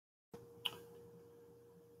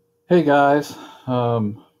Hey guys,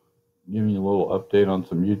 giving you a little update on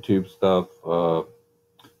some YouTube stuff.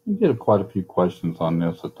 We get quite a few questions on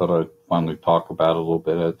this. I thought I'd finally talk about it a little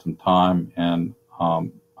bit at some time, and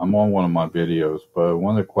I'm on one of my videos, but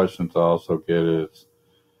one of the questions I also get is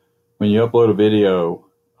when you upload a video,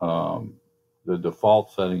 the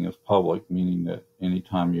default setting is public, meaning that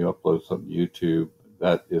anytime you upload something to YouTube,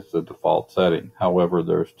 that is the default setting. However,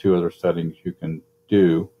 there's two other settings you can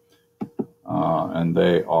do. And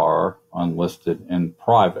they are unlisted and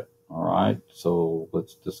private. All right, so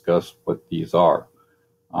let's discuss what these are.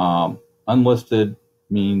 Unlisted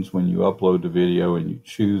means when you upload the video and you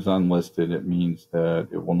choose unlisted, it means that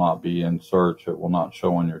it will not be in search. It will not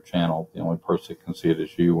show on your channel. The only person that can see it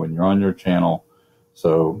is you when you're on your channel.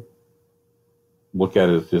 So look at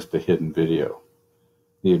it as just a hidden video.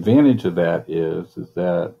 The advantage of that is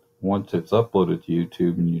that once it's uploaded to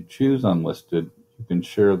YouTube and you choose unlisted, you can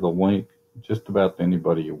share the link just about to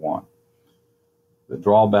anybody you want. The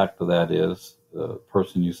drawback to that is the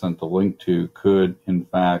person you sent the link to could, in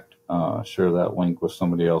fact, share that link with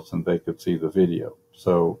somebody else and they could see the video.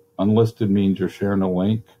 So unlisted means you're sharing a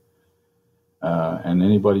link, and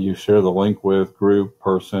anybody you share the link with, group,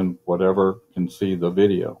 person, whatever, can see the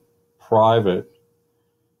video. Private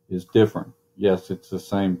is different. Yes, it's the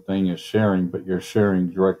same thing as sharing, but you're sharing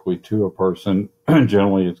directly to a person.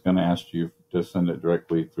 Generally, it's going to ask you to send it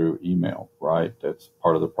directly through email, right? That's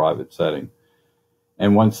part of the private setting.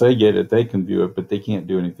 And once they get it, they can view it, but they can't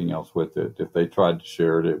do anything else with it. If they tried to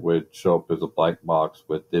share it, it would show up as a black box,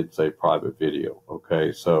 but did say private video.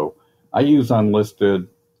 Okay, so I use unlisted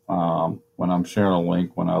when I'm sharing a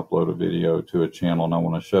link, when I upload a video to a channel and I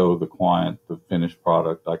want to show the client the finished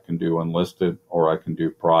product. I can do unlisted or I can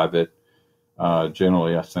do private.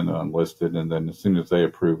 Generally, I send it unlisted, and then as soon as they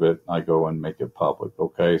approve it, I go and make it public.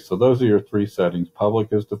 Okay, so those are your three settings. Public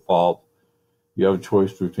is default. You have a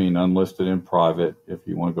choice between unlisted and private. If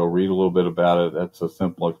you want to go read a little bit about it, that's a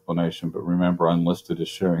simple explanation. But remember, unlisted is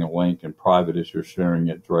sharing a link, and private is you're sharing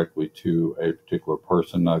it directly to a particular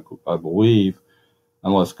person. I believe,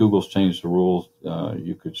 unless Google's changed the rules,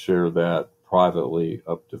 you could share that privately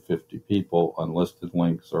up to 50 people. Unlisted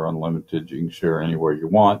links are unlimited. You can share anywhere you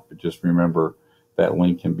want, but just remember that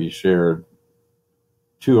link can be shared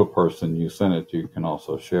to a person you sent it to, can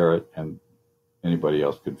also share it, and anybody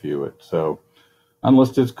else could view it. So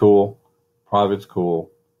unlisted's cool, private's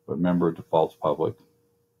cool, but remember, default's public.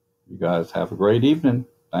 You guys have a great evening.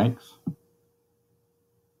 Thanks.